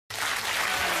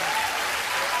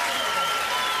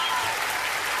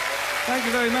Thank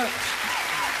you very much.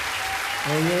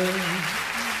 Oh, yeah.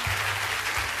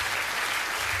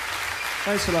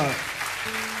 Thanks a lot.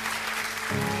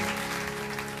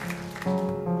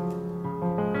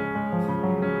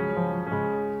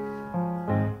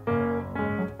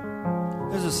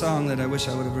 There's a song that I wish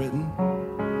I would have written.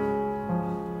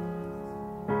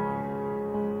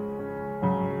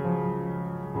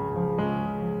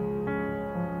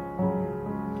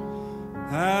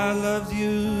 I loved you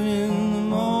in the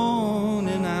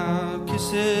morning, our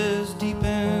kisses deep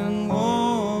and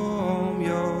warm,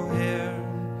 your hair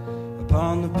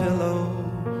upon the pillow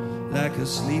like a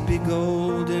sleepy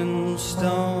golden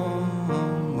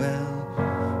storm.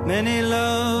 Well, many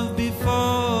love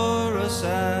before us,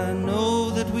 I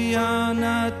know that we are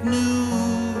not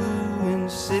new in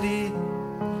city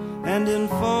and in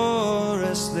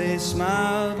forest. They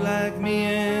smiled like me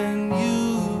and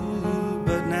you,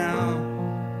 but now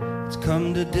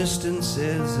come to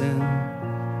distances and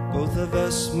both of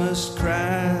us must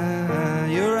cry.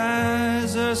 Your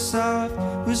eyes are soft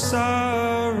with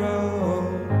sorrow.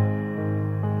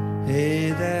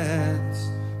 Hey, that's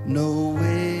no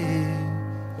way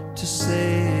to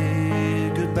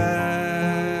say goodbye.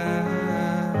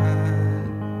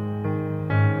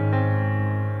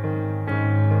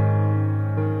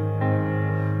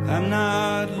 I'm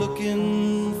not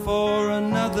looking for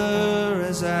another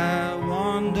as I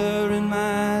wander in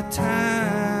my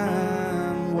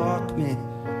time. Walk me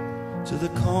to the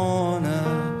corner,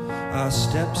 our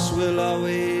steps will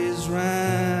always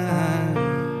rhyme.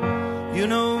 You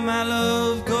know my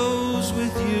love goes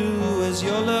with you as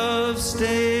your love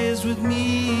stays with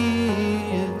me.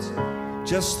 It's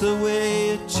just the way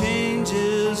it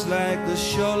changes like the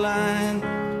shoreline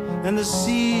and the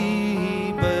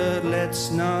sea. But let's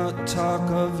not talk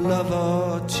of love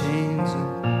or chains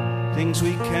and things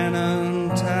we can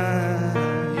untie.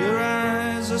 Your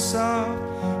eyes are soft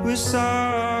with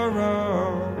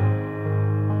sorrow.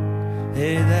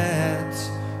 Hey, that's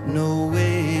no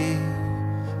way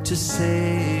to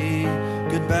say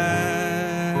goodbye.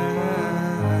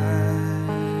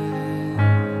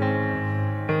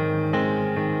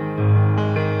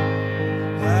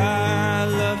 I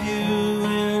love you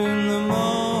in the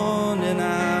morning,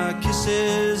 our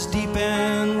kisses deep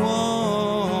and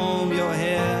warm, your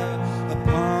hair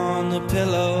upon the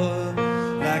pillow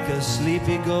like a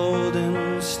sleepy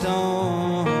golden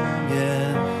storm.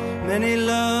 Yeah, many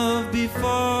love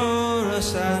before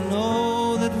us, I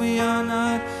know that we are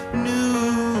not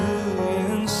new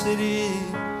in city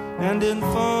and in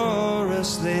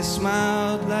forest. They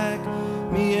smiled like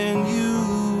me and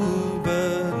you,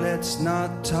 but let's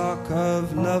not talk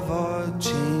of love or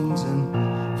chains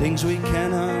and things we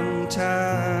can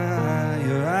untie.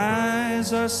 Your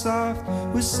eyes are soft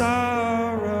with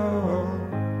sorrow.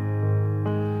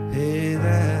 Hey,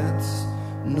 that's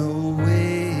no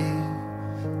way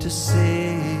to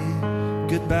say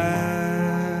goodbye.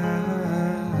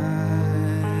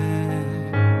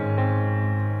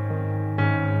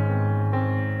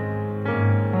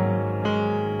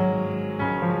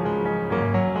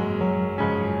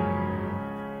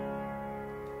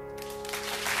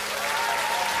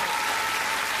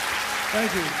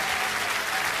 Thank you.